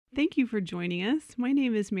Thank you for joining us. My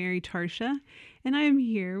name is Mary Darcia, and I am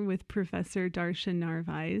here with Professor Darcia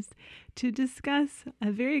Narvaez to discuss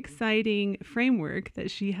a very exciting framework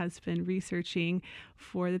that she has been researching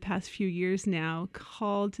for the past few years now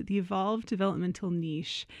called the Evolved Developmental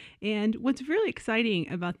Niche. And what's really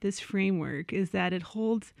exciting about this framework is that it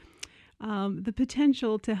holds the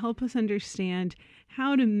potential to help us understand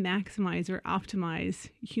how to maximize or optimize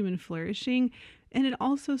human flourishing. And it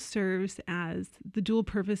also serves as the dual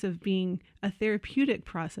purpose of being a therapeutic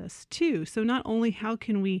process too. So not only how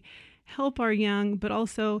can we help our young, but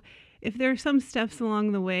also if there are some steps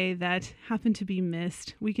along the way that happen to be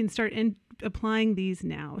missed, we can start applying these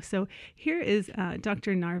now. So here is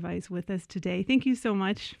Dr. Narvaez with us today. Thank you so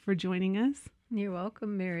much for joining us. You're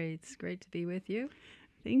welcome, Mary. It's great to be with you.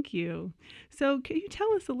 Thank you. So can you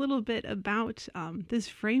tell us a little bit about this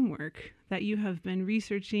framework that you have been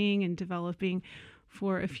researching and developing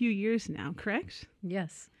for a few years now, correct?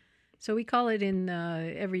 Yes. So we call it in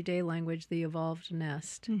everyday language the evolved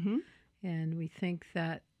nest. Mm-hmm. And we think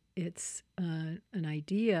that it's an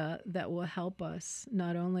idea that will help us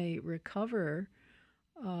not only recover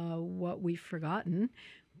what we've forgotten,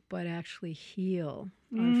 but actually heal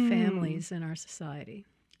our families and our society.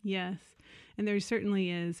 Yes. And there certainly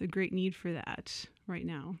is a great need for that right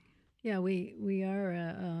now. Yeah, we are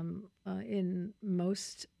in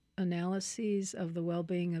most analyses of the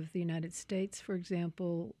well-being of the United States, for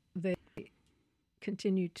example, they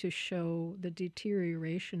continue to show the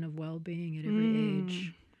deterioration of well-being at every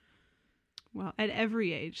age. Well, at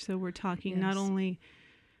every age. So we're talking not only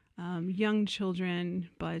young children,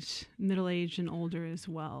 but middle-aged and older as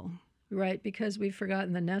well. Right, because we've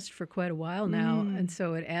forgotten the nest for quite a while now, and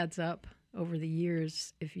so it adds up over the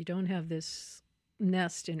years. If you don't have this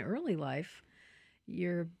nest in early life,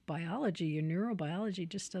 your biology, your neurobiology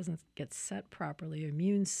just doesn't get set properly. Your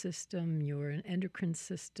immune system, your endocrine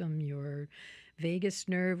system, your vagus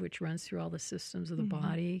nerve, which runs through all the systems of the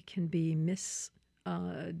body, can be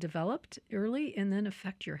developed early and then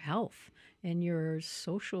affect your health and your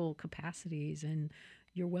social capacities and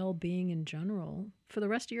your well-being in general for the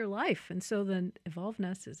rest of your life. And so the evolved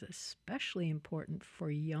nest is especially important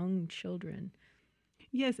for young children.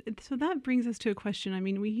 Yes, so that brings us to a question. I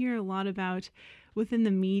mean, we hear a lot about within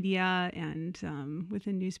the media and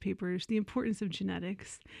within newspapers the importance of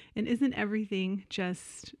genetics. And isn't everything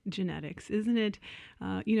just genetics? Isn't it,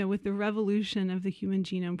 with the revolution of the Human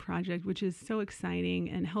Genome Project, which is so exciting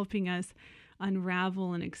and helping us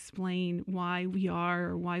unravel and explain why we are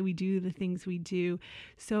or why we do the things we do.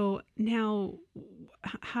 So now,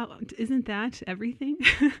 how isn't that everything?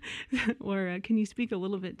 Or can you speak a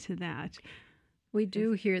little bit to that? We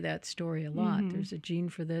do hear that story a lot. There's a gene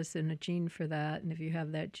for this and a gene for that. And if you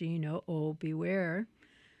have that gene, beware.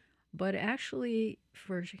 But actually,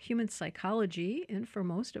 for human psychology and for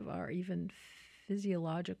most of our even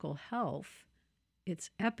physiological health,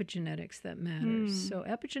 it's epigenetics that matters. So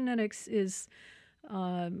epigenetics is,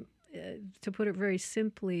 to put it very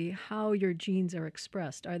simply, how your genes are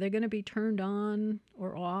expressed. Are they going to be turned on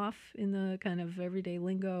or off in the kind of everyday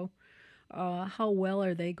lingo? How well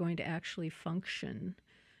are they going to actually function?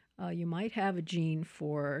 You might have a gene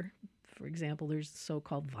for example, there's the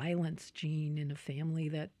so-called violence gene in a family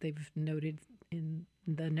that they've noted in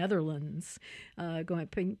the Netherlands,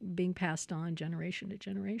 being passed on generation to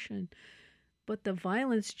generation. But the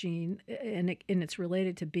violence gene, and it's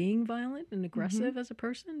related to being violent and aggressive as a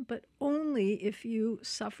person, but only if you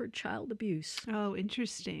suffered child abuse. Oh,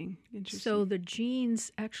 interesting. So the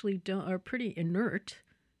genes actually are pretty inert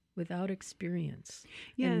without experience.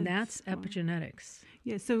 Yes. And that's epigenetics.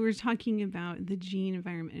 Yeah, so we're talking about the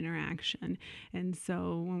gene-environment interaction. And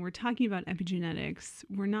so when we're talking about epigenetics,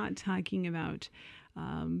 we're not talking about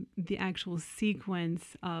the actual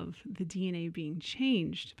sequence of the DNA being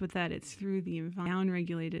changed, but that it's through the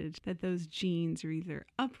downregulated, that those genes are either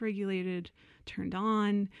upregulated, turned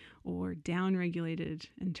on, or downregulated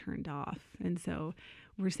and turned off. And so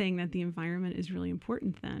we're saying that the environment is really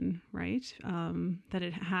important then, right? That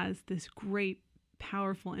it has this great,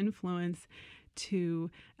 powerful influence to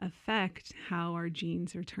affect how our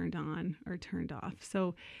genes are turned on or turned off.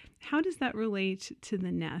 So how does that relate to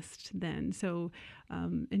the nest then? So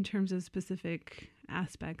in terms of specific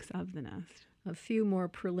aspects of the nest. A few more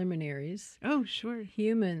preliminaries. Oh, sure.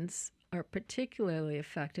 Humans are particularly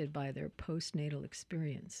affected by their postnatal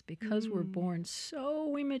experience because we're born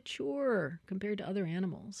so immature compared to other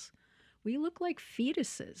animals. We look like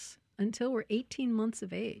fetuses until we're 18 months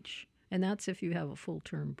of age, and that's if you have a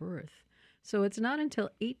full-term birth. So it's not until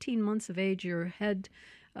 18 months of age your head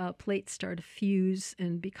plates start to fuse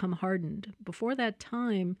and become hardened. Before that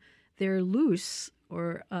time, they're loose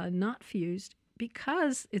or not fused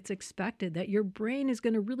because it's expected that your brain is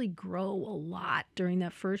going to really grow a lot during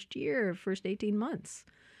that first year, first 18 months.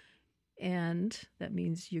 And that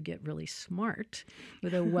means you get really smart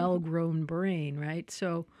with a well-grown brain, right?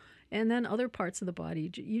 So, and then other parts of the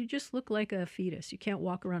body, you just look like a fetus. You can't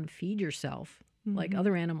walk around and feed yourself like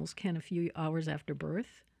other animals can a few hours after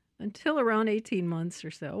birth until around 18 months or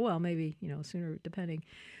so. Well, maybe, sooner, depending.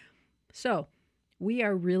 So we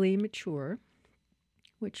are really mature,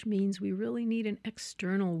 which means we really need an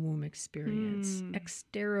external womb experience,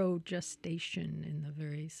 exterogestation in the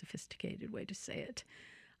very sophisticated way to say it.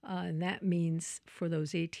 And that means for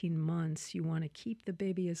those 18 months, you want to keep the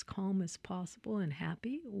baby as calm as possible and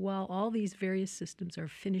happy while all these various systems are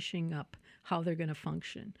finishing up how they're going to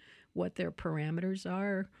function, what their parameters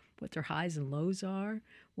are, what their highs and lows are,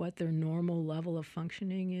 what their normal level of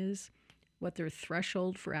functioning is, what their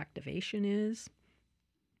threshold for activation is.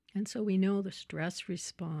 And so we know the stress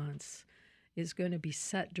response is going to be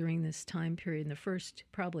set during this time period in the first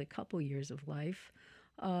probably couple years of life.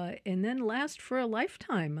 And then last for a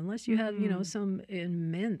lifetime, unless you have, some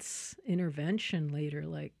immense intervention later,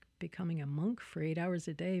 like becoming a monk for 8 hours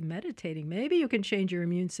a day, meditating. Maybe you can change your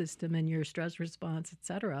immune system and your stress response,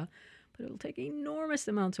 etc. But it'll take enormous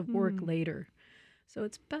amounts of work later. So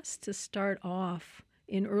it's best to start off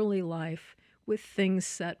in early life with things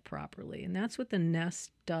set properly. And that's what the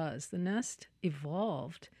nest does. The nest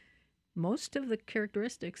evolved most of the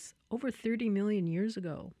characteristics over 30 million years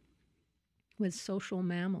ago with social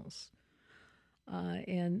mammals.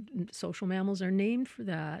 And social mammals are named for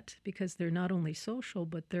that because they're not only social,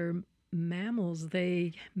 but they're mammals.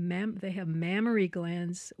 They have mammary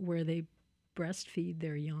glands where they breastfeed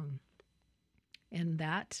their young. And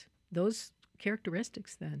those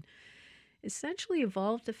characteristics then essentially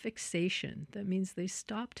evolved a fixation. That means they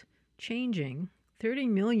stopped changing 30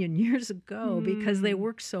 million years ago because they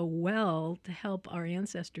worked so well to help our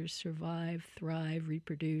ancestors survive, thrive,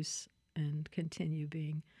 reproduce, and continue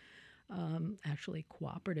being actually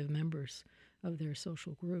cooperative members of their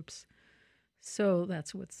social groups. So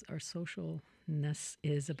that's what our socialness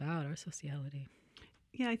is about, our sociality.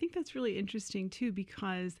 Yeah, I think that's really interesting too,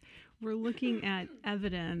 because we're looking at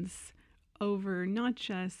evidence over not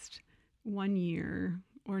just 1 year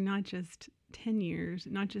or not just 10 years,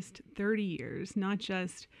 not just 30 years, not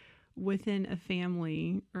just within a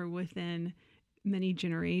family or within many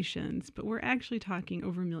generations, but we're actually talking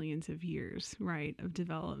over millions of years, right, of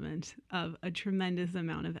development of a tremendous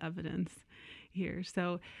amount of evidence here.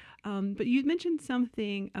 So, but you mentioned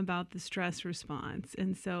something about the stress response.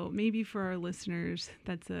 And so maybe for our listeners,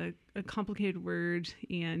 that's a complicated word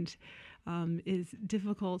and is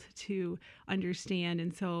difficult to understand.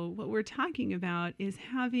 And so what we're talking about is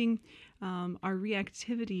having our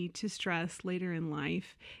reactivity to stress later in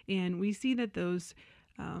life. And we see that those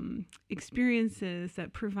experiences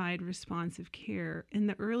that provide responsive care in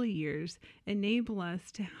the early years enable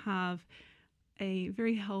us to have a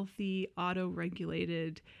very healthy,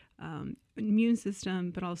 auto-regulated immune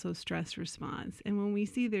system, but also stress response. And when we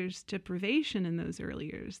see there's deprivation in those early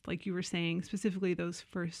years, like you were saying, specifically those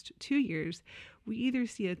first 2 years, we either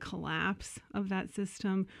see a collapse of that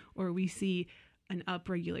system or we see an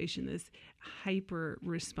upregulation, this hyper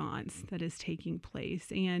response that is taking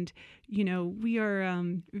place. And, we are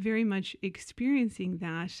very much experiencing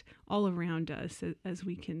that all around us, as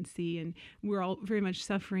we can see. And we're all very much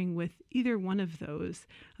suffering with either one of those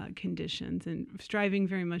conditions and striving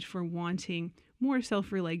very much for wanting more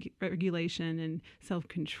self-regulation and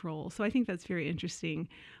self-control. So I think that's very interesting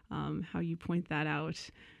how you point that out.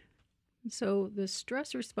 So the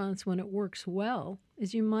stress response, when it works well,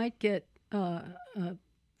 is you might get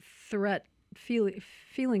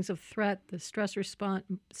feelings of threat. The stress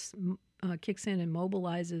response kicks in and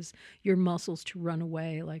mobilizes your muscles to run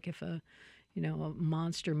away. Like if a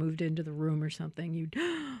monster moved into the room or something, you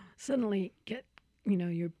suddenly get,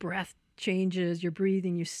 your breath changes, your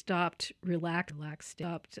breathing, you stopped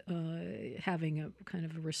stopped having a kind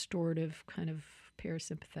of a restorative kind of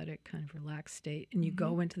parasympathetic kind of relaxed state, and you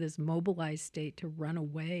go into this mobilized state to run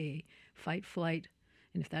away, fight, flight.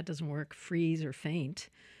 And if that doesn't work, freeze or faint.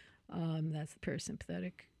 That's the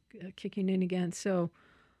parasympathetic kicking in again. So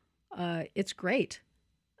it's great.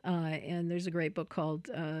 And there's a great book called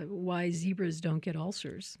Why Zebras Don't Get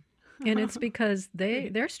Ulcers. And it's because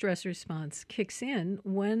their stress response kicks in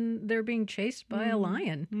when they're being chased by a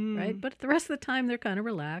lion, right? But the rest of the time, they're kind of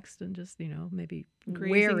relaxed and just, maybe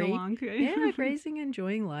grazing wary. along. Yeah, grazing,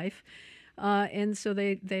 enjoying life. And so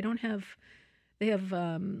they have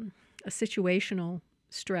a situational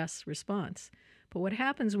stress response. But what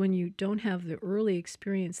happens when you don't have the early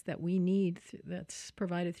experience that we need that's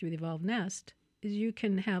provided through the evolved nest is you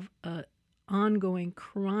can have a ongoing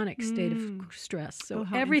chronic state of stress. So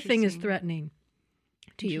how everything is interesting. threatening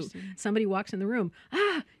to you. Somebody walks in the room,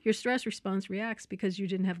 your stress response reacts because you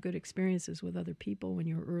didn't have good experiences with other people when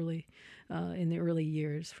you were early, in the early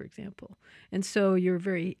years, for example. And so you're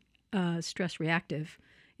very stress reactive,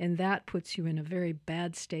 and that puts you in a very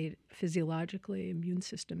bad state physiologically. Immune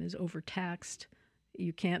system is overtaxed.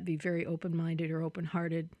 You can't be very open-minded or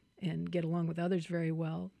open-hearted and get along with others very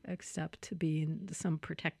well, except to be in some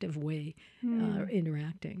protective way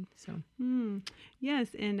interacting. So, Yes,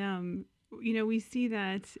 and we see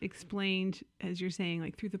that explained, as you're saying,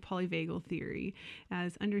 like through the polyvagal theory,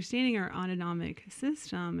 as understanding our autonomic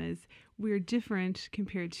system as we're different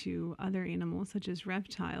compared to other animals, such as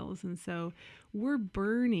reptiles. And so we're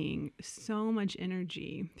burning so much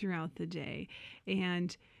energy throughout the day.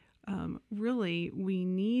 And really, we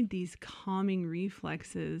need these calming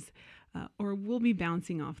reflexes, or we'll be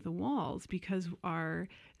bouncing off the walls because our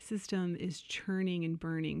system is churning and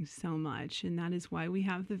burning so much. And that is why we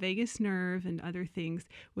have the vagus nerve and other things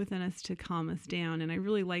within us to calm us down. And I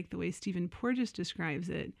really like the way Stephen Porges describes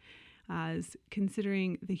it as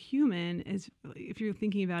considering the human as, if you're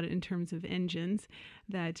thinking about it in terms of engines,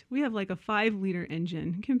 that we have like a 5-liter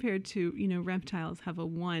engine compared to, reptiles have a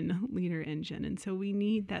 1-liter engine. And so we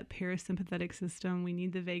need that parasympathetic system. We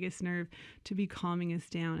need the vagus nerve to be calming us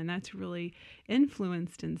down. And that's really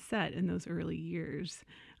influenced and set in those early years.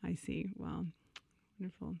 I see. Wow.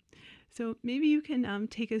 Wonderful. So maybe you can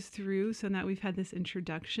take us through, so that we've had this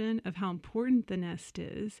introduction of how important the nest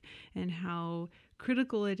is and how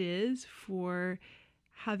critical it is for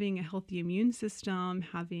having a healthy immune system,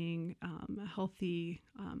 having a healthy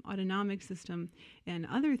autonomic system, and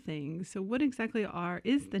other things. So what exactly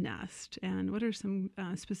is the nest, and what are some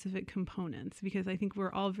specific components? Because I think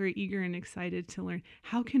we're all very eager and excited to learn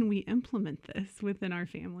how can we implement this within our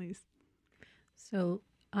families. So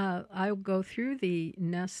I'll go through the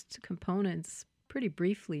nest components pretty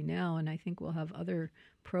briefly now, and I think we'll have other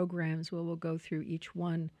programs where we'll go through each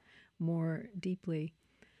one more deeply.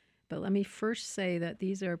 But let me first say that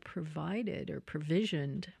these are provided or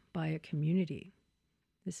provisioned by a community.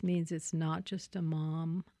 This means it's not just a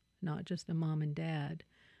mom and dad,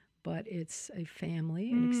 but it's a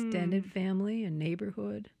family, an extended family, a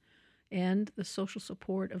neighborhood, and the social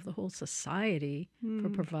support of the whole society for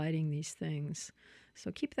providing these things.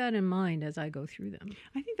 So keep that in mind as I go through them.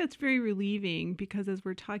 I think that's very relieving, because as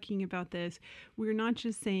we're talking about this, we're not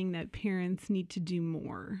just saying that parents need to do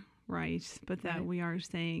more, right? But that we are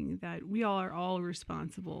saying that we all are all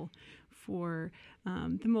responsible for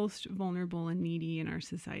the most vulnerable and needy in our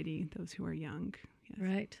society, those who are young. Yes.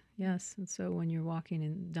 Right. Yes. And so when you're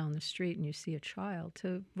walking down the street and you see a child,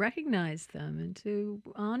 to recognize them and to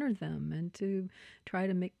honor them and to try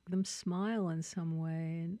to make them smile in some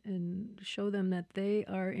way and show them that they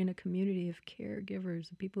are in a community of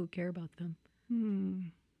caregivers, people who care about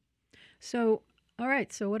them. So, all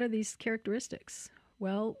right. So what are these characteristics?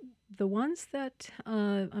 Well, the ones that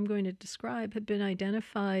I'm going to describe have been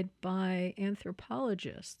identified by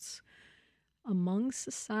anthropologists among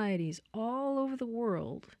societies all over the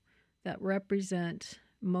world that represent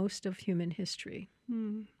most of human history.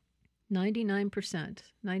 99%,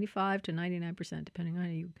 95 to 99%, depending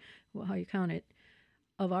on how you count it,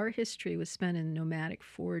 of our history was spent in nomadic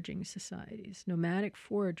foraging societies. Nomadic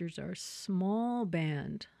foragers are small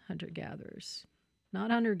band hunter-gatherers.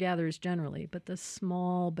 Not hunter-gatherers generally, but the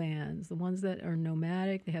small bands, the ones that are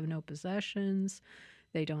nomadic, they have no possessions,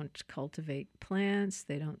 they don't cultivate plants,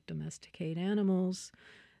 they don't domesticate animals,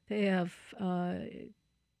 they have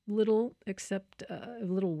little except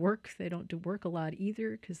little work. They don't do work a lot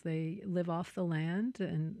either because they live off the land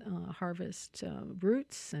and harvest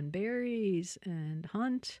roots and berries and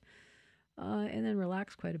hunt. And then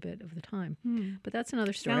relax quite a bit of the time. But that's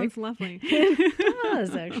another story. Sounds lovely. It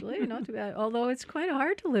does, actually. Not too bad. Although it's quite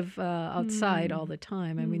hard to live outside all the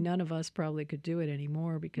time. I mean, none of us probably could do it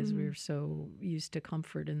anymore because we're so used to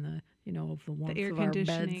comfort in the, of the warmth of our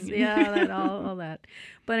beds. Yeah, all that.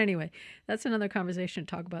 But anyway, that's another conversation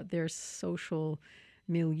to talk about their social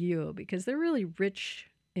milieu, because they're really rich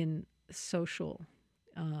in social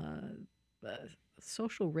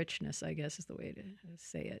richness, I guess is the way to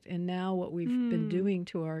say it. And now what we've been doing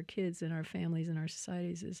to our kids and our families and our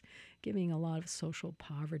societies is giving a lot of social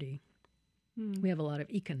poverty. We have a lot of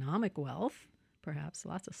economic wealth, perhaps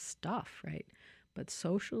lots of stuff, right? But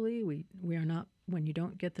socially, we are not, when you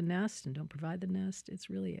don't get the nest and don't provide the nest, it's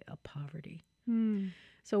really a poverty.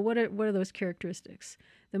 So what are those characteristics?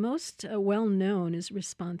 The most well-known is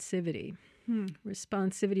responsivity.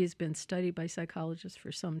 Responsivity has been studied by psychologists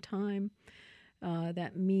for some time.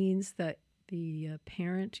 That means that the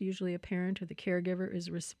parent, usually a parent or the caregiver,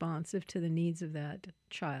 is responsive to the needs of that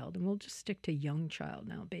child. And we'll just stick to young child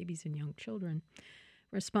now, babies and young children.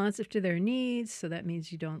 Responsive to their needs, so that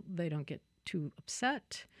means they don't get too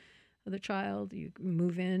upset. The child, you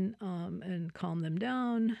move in and calm them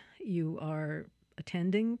down. You are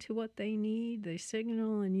attending to what they need. They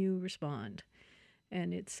signal and you respond.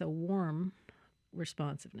 And it's a warm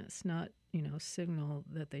responsiveness, not, signal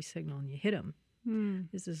that they signal and you hit them.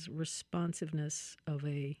 This is responsiveness of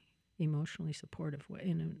a emotionally supportive way,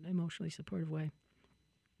 in an emotionally supportive way.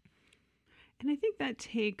 And I think that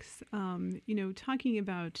takes, talking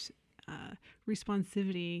about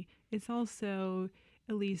responsivity, it's also,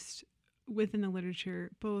 at least within the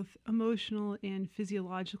literature, both emotional and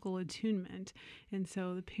physiological attunement. And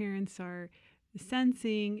so the parents are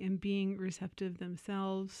sensing and being receptive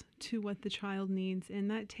themselves to what the child needs. And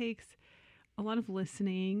that takes a lot of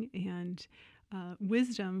listening and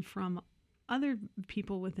wisdom from other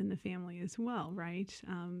people within the family as well, right?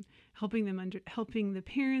 Helping the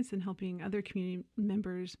parents and helping other community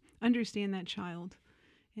members understand that child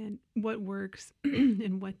and what works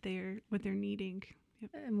and what they're needing.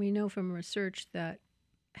 Yep. And we know from research that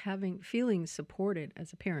feeling supported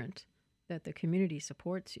as a parent, that the community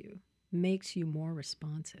supports you, makes you more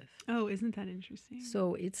responsive. Oh, isn't that interesting?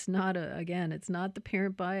 So it's not it's not the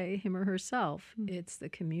parent by him or herself. It's the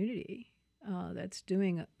community that's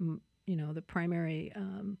doing, the primary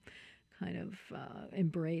kind of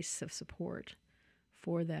embrace of support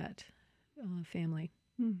for that family.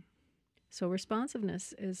 So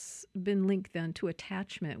responsiveness has been linked then to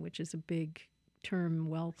attachment, which is a big term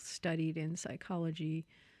well studied in psychology.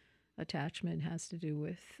 Attachment has to do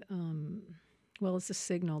with, it's a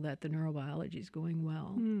signal that the neurobiology is going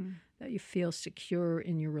well, that you feel secure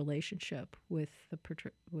in your relationship with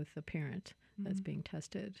the parent that's being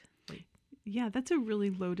tested. Yeah, that's a really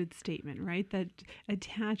loaded statement, right? That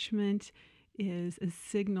attachment is a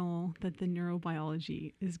signal that the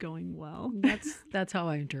neurobiology is going well. That's how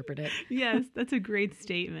I interpret it. Yes, that's a great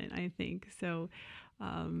statement, I think. So,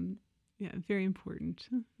 very important.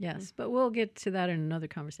 Yes, but we'll get to that in another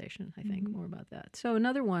conversation, I think, more about that. So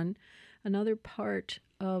another part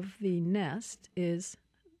of the nest is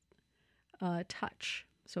touch,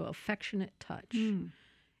 so affectionate touch.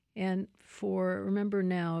 And remember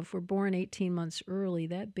now, if we're born 18 months early,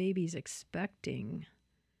 that baby's expecting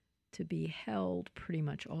to be held pretty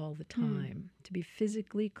much all the time, to be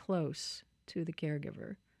physically close to the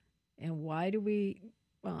caregiver. And why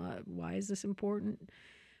is this important?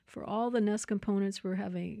 For all the nest components we're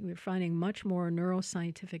finding much more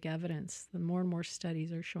neuroscientific evidence. The more and more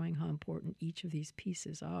studies are showing how important each of these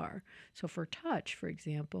pieces are. So for touch, for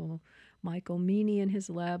example, Michael Meany in his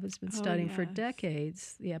lab has been studying for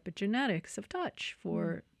decades the epigenetics of touch.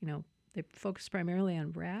 They focus primarily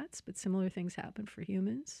on rats, but similar things happen for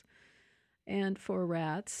humans. And for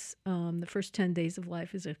rats, the first 10 days of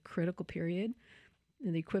life is a critical period.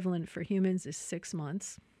 And the equivalent for humans is 6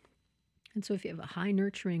 months. And so if you have a high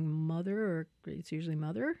nurturing mother, or it's usually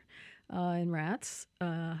mother in rats,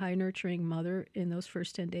 high nurturing mother in those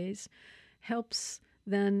first 10 days helps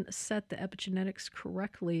then set the epigenetics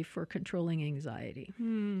correctly for controlling anxiety.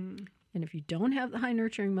 And if you don't have the high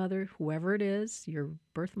nurturing mother, whoever it is, your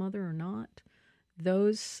birth mother or not,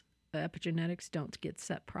 those epigenetics don't get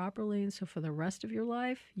set properly. And so for the rest of your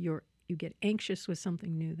life, you get anxious with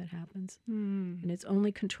something new that happens. And it's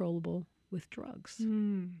only controllable with drugs.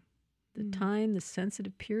 The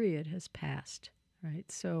sensitive period has passed,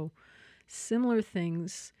 right? So similar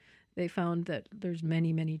things, they found that there's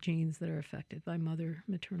many, many genes that are affected by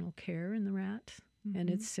maternal care in the rat. And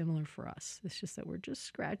it's similar for us. It's just that we're just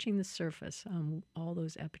scratching the surface on all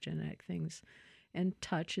those epigenetic things. And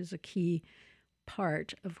touch is a key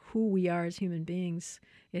part of who we are as human beings.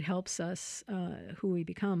 It helps us who we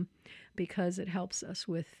become, because it helps us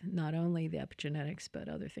with not only the epigenetics, but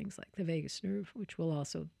other things like the vagus nerve, which we'll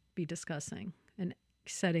also be discussing, and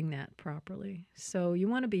setting that properly. So you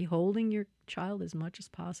want to be holding your child as much as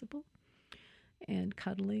possible and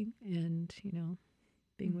cuddling and,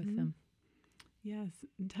 being with them. Yes,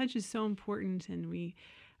 touch is so important, and we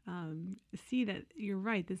see that you're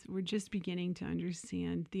right. We're just beginning to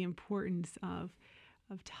understand the importance of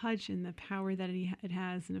touch and the power that it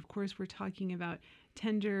has. And of course, we're talking about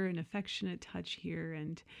tender and affectionate touch here,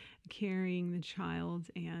 and carrying the child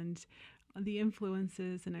and the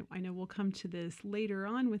influences, and I know we'll come to this later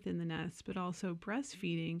on within the nest, but also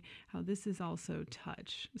breastfeeding, how this is also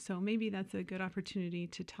touch. So maybe that's a good opportunity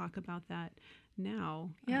to talk about that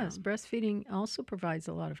now. Yes, breastfeeding also provides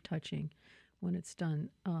a lot of touching when it's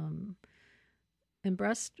done. And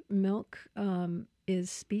breast milk is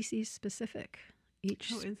species specific.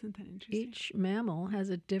 Each, isn't that interesting? Each mammal has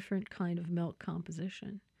a different kind of milk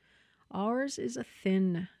composition. Ours is a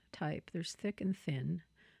thin type. There's thick and thin.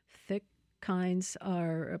 Thick kinds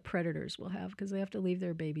are predators will have because they have to leave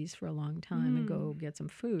their babies for a long time and go get some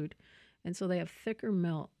food. And so they have thicker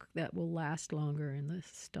milk that will last longer in the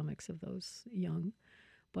stomachs of those young.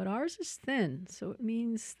 But ours is thin, so it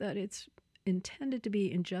means that it's intended to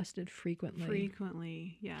be ingested frequently.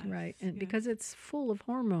 Frequently, yes. Right, and yes. because it's full of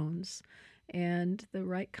hormones and the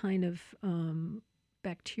right kind of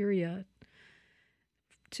bacteria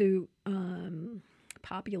to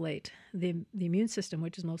populate the immune system,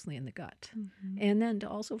 which is mostly in the gut, and then to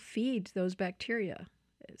also feed those bacteria.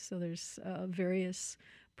 So there's various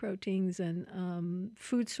proteins and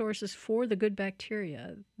food sources for the good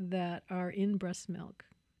bacteria that are in breast milk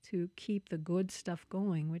to keep the good stuff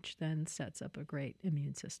going, which then sets up a great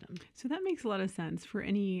immune system. So that makes a lot of sense for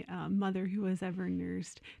any mother who has ever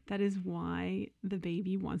nursed. That is why the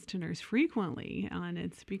baby wants to nurse frequently, and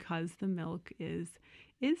it's because the milk is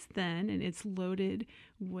thin and it's loaded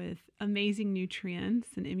with amazing nutrients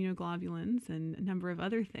and immunoglobulins and a number of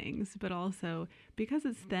other things, but also because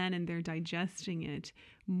it's thin and they're digesting it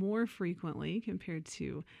more frequently compared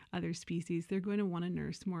to other species, they're going to want to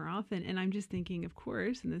nurse more often. And I'm just thinking, of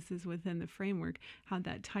course, and this is within the framework, how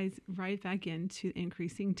that ties right back into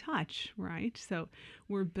increasing touch, right? So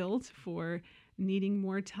we're built for needing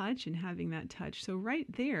more touch and having that touch. So right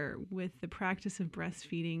there with the practice of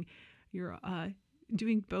breastfeeding, you're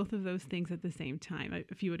doing both of those things at the same time,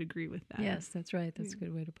 if you would agree with that. Yes, that's right. That's a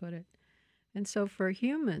good way to put it. And so for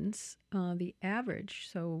humans, the average,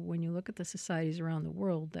 so when you look at the societies around the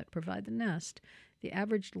world that provide the nest, the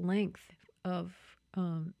average length of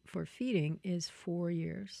for feeding is 4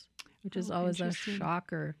 years, which is always a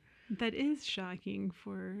shocker. That is shocking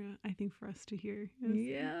for, I think, for us to hear.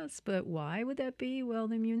 Yes, but why would that be? Well,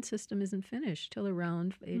 the immune system isn't finished till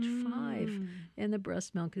around age 5, and the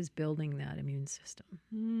breast milk is building that immune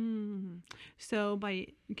system. So by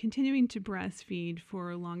continuing to breastfeed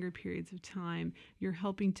for longer periods of time, you're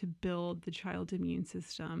helping to build the child's immune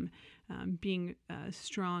system, being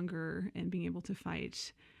stronger and being able to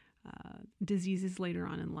fight diseases later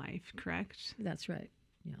on in life, correct? That's right,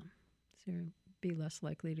 yeah. So be less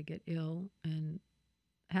likely to get ill and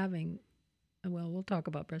having, well, we'll talk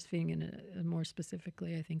about breastfeeding in a more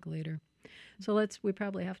specifically, I think, later. So we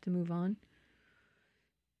probably have to move on.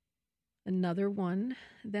 Another one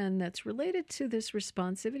then that's related to this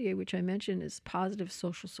responsivity, which I mentioned, is positive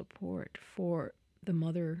social support for the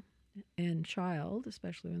mother and child,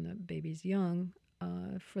 especially when the baby's young,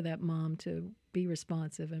 for that mom to be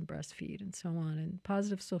responsive and breastfeed and so on. And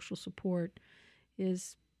positive social support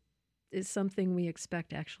is something we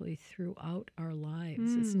expect actually throughout our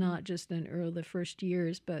lives. It's not just the first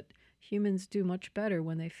years, but humans do much better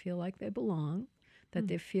when they feel like they belong, that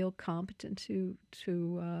they feel competent to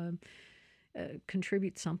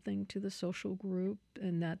contribute something to the social group,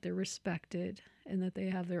 and that they're respected, and that they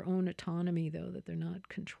have their own autonomy, though, that they're not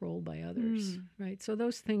controlled by others, right? So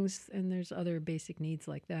those things, and there's other basic needs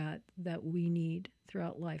like that we need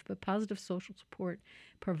throughout life. But positive social support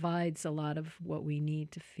provides a lot of what we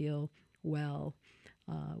need to feel well,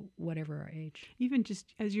 whatever our age. Even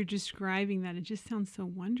just as you're describing that, it just sounds so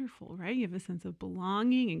wonderful, right? You have a sense of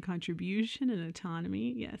belonging and contribution and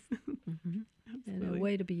autonomy. Yes. And a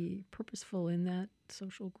way to be purposeful in that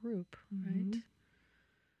social group, right?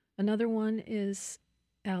 Another one is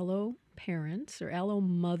allo parents or allo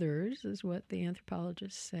mothers is what the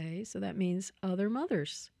anthropologists say. So that means other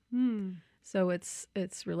mothers. So it's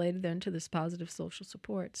related then to this positive social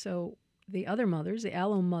support. So the other mothers, the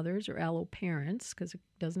allo mothers or allo parents, because it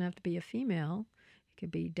doesn't have to be a female. It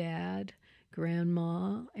could be dad,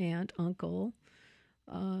 grandma, aunt, uncle,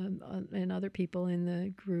 and other people in the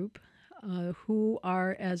group who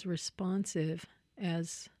are as responsive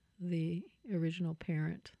as the original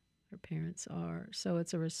parent or parents are. So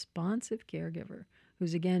it's a responsive caregiver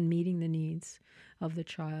who's, again, meeting the needs of the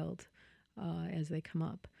child as they come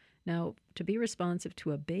up. Now, to be responsive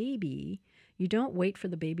to a baby, you don't wait for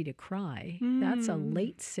the baby to cry. That's a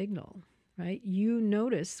late signal, right? You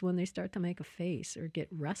notice when they start to make a face or get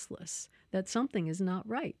restless that something is not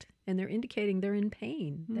right, and they're indicating they're in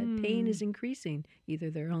pain. That pain is increasing.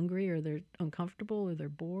 Either they're hungry or they're uncomfortable or they're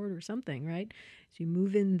bored or something, right? So you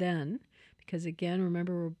move in then, because again,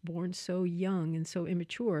 remember, we're born so young and so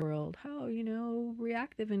immature. World, how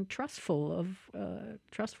reactive and trustful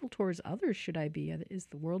towards others should I be? Is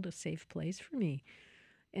the world a safe place for me?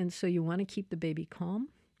 And so you want to keep the baby calm,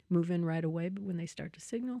 move in right away, but when they start to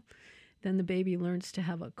signal, then the baby learns to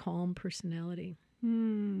have a calm personality.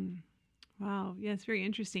 Wow. Yes, very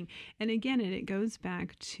interesting. And again, it goes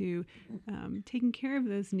back to taking care of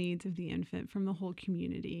those needs of the infant from the whole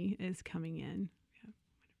community is coming in.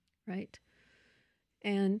 Yeah. Right.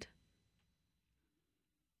 And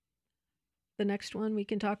the next one we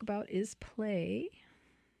can talk about is play,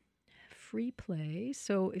 free play.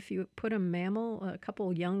 So if you put a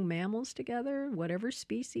couple young mammals together, whatever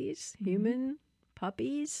species, human,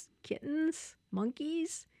 puppies, kittens,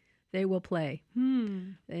 monkeys, they will play.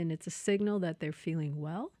 And it's a signal that they're feeling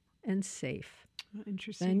well and safe. Oh,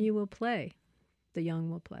 interesting. Then you will play. The young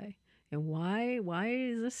will play. And why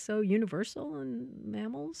is this so universal in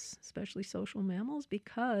mammals, especially social mammals?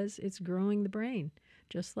 Because it's growing the brain.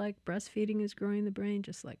 Just like breastfeeding is growing the brain,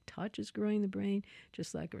 just like touch is growing the brain,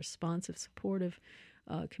 just like a responsive, supportive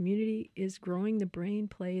community is growing the brain,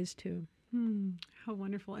 play is too. How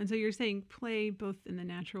wonderful. And so you're saying play both in the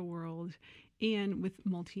natural world and with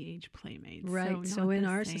multi-age playmates. Right. So in the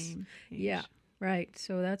our same age. Yeah, right.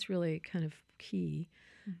 So that's really kind of key.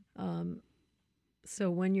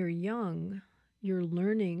 So when you're young, you're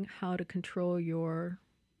learning how to control your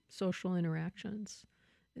social interactions.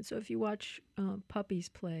 And so if you watch puppies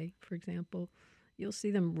play, for example, you'll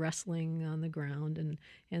see them wrestling on the ground, and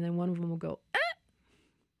then one of them will go, ah!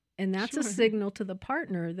 And that's a signal to the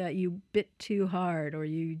partner that you bit too hard or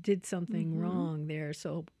you did something wrong there.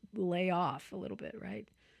 So lay off a little bit, right?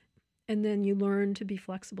 And then you learn to be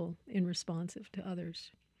flexible and responsive to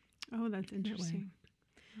others. Oh, that's interesting.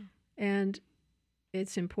 And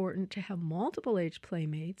it's important to have multiple age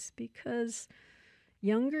playmates because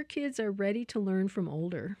younger kids are ready to learn from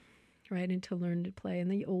older, right? And to learn to play.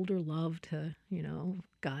 And the older love to,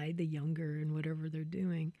 guide the younger in whatever they're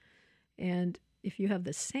doing. And if you have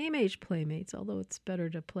the same age playmates, although it's better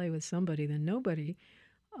to play with somebody than nobody,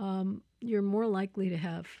 you're more likely to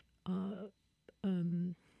have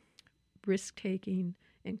risk-taking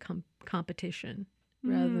and competition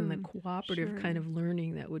rather than the cooperative kind of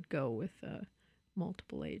learning that would go with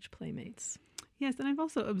multiple age playmates. Yes, and I've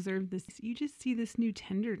also observed this. You just see this new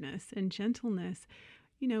tenderness and gentleness,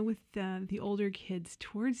 with the older kids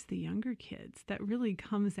towards the younger kids that really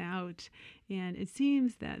comes out. And it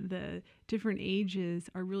seems that the different ages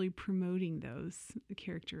are really promoting those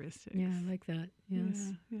characteristics. Yeah, I like that.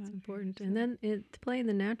 Yes, it's important. And then to play in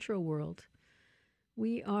the natural world,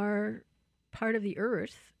 we are part of the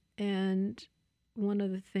earth. And one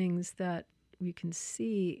of the things that we can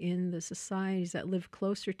see in the societies that live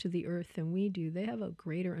closer to the earth than we do, they have a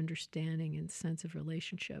greater understanding and sense of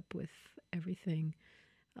relationship with everything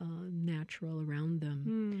natural around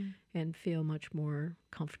them and feel much more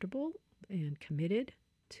comfortable and committed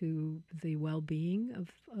to the well-being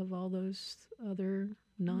of all those other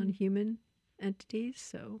non-human entities,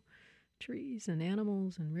 so trees and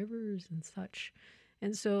animals and rivers and such.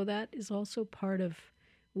 And so that is also part of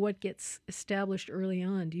what gets established early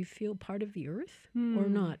on. Do you feel part of the earth or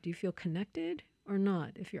not? Do you feel connected or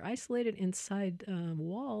not? If you're isolated inside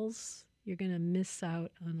walls, you're going to miss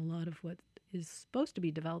out on a lot of what is supposed to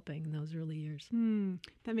be developing in those early years.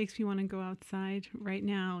 That makes me want to go outside right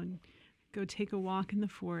now and go take a walk in the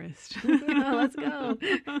forest. Let's go.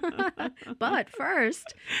 But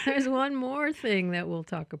first, there's one more thing that we'll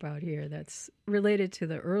talk about here that's related to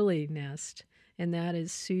the early nest, and that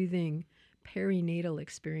is soothing perinatal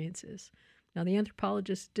experiences. Now, the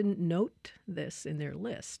anthropologists didn't note this in their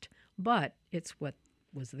list, but it's what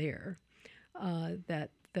was there, that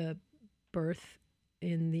the birth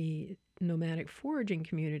in the nomadic foraging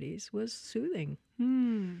communities was soothing,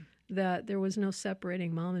 that there was no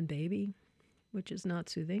separating mom and baby, which is not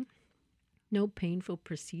soothing, no painful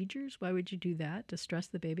procedures. Why would you do that? To stress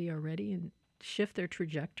the baby already and shift their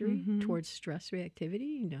trajectory towards stress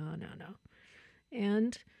reactivity? No.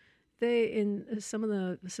 And in some of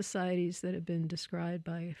the societies that have been described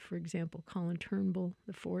by, for example, Colin Turnbull,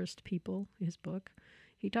 The Forest People, his book,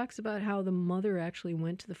 he talks about how the mother actually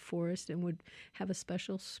went to the forest and would have a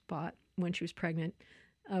special spot when she was pregnant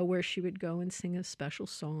where she would go and sing a special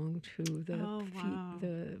song to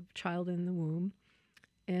the child in the womb.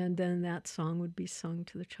 And then that song would be sung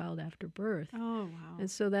to the child after birth. Oh, wow. And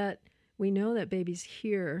so that we know that babies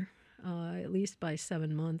hear at least by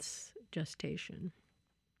 7 months gestation.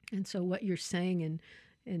 And so what you're saying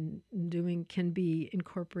and doing can be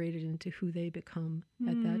incorporated into who they become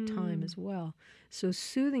at that time as well. So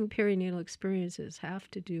soothing perinatal experiences have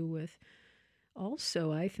to do with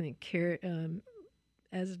also, I think, care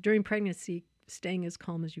as during pregnancy, staying as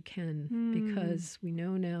calm as you can, because we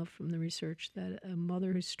know now from the research that a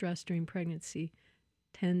mother who's stressed during pregnancy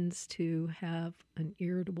tends to have an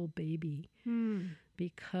irritable baby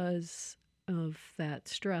because of that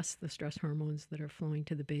stress, the stress hormones that are flowing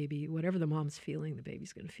to the baby. Whatever the mom's feeling, the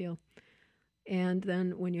baby's going to feel. And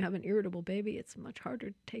then when you have an irritable baby, it's much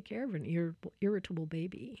harder to take care of an irritable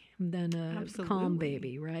baby than a calm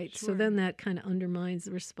baby, right? Sure. So then that kind of undermines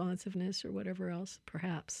the responsiveness or whatever else,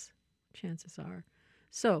 perhaps, chances are.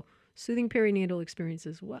 So soothing perinatal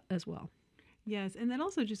experiences as well. Yes, and that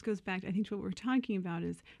also just goes back, I think, to what we're talking about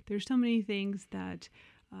is there's so many things that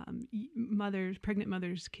pregnant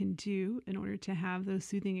mothers can do in order to have those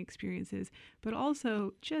soothing experiences, but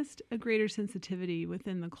also just a greater sensitivity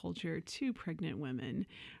within the culture to pregnant women,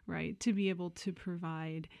 right? To be able to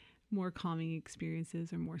provide more calming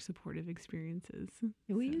experiences or more supportive experiences.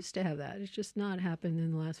 We used to have that. It's just not happened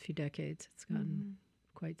in the last few decades. It's gotten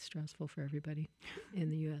quite stressful for everybody in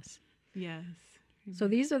the U.S. Yes. So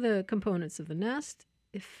these are the components of the nest.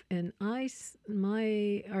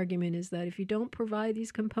 My argument is that if you don't provide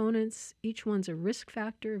these components, each one's a risk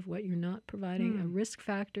factor of what you're not providing, a risk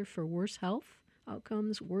factor for worse health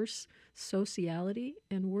outcomes, worse sociality,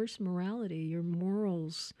 and worse morality. Your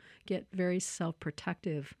morals get very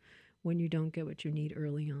self-protective when you don't get what you need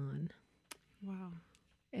early on. Wow.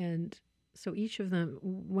 And so each of them,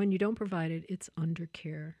 when you don't provide it, it's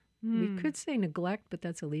undercare. We could say neglect, but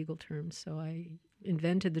that's a legal term. So I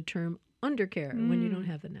invented the term undercare when you don't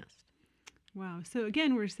have the nest. Wow. So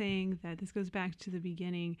again, we're saying that this goes back to the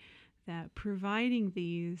beginning, that providing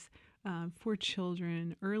these for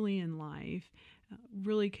children early in life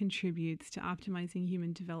really contributes to optimizing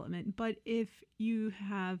human development. But if you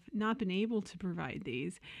have not been able to provide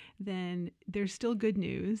these, then there's still good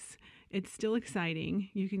news. It's still exciting.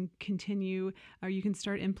 You can continue, or you can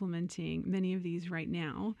start implementing many of these right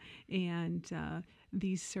now. And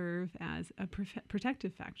these serve as a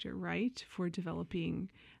protective factor, right, for developing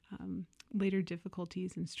later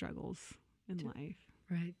difficulties and struggles in life.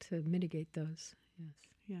 Right, to mitigate those, yes.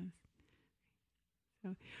 Yes.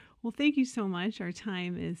 So, well, thank you so much. Our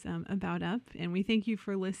time is about up, and we thank you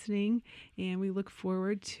for listening, and we look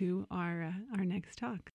forward to our next talk.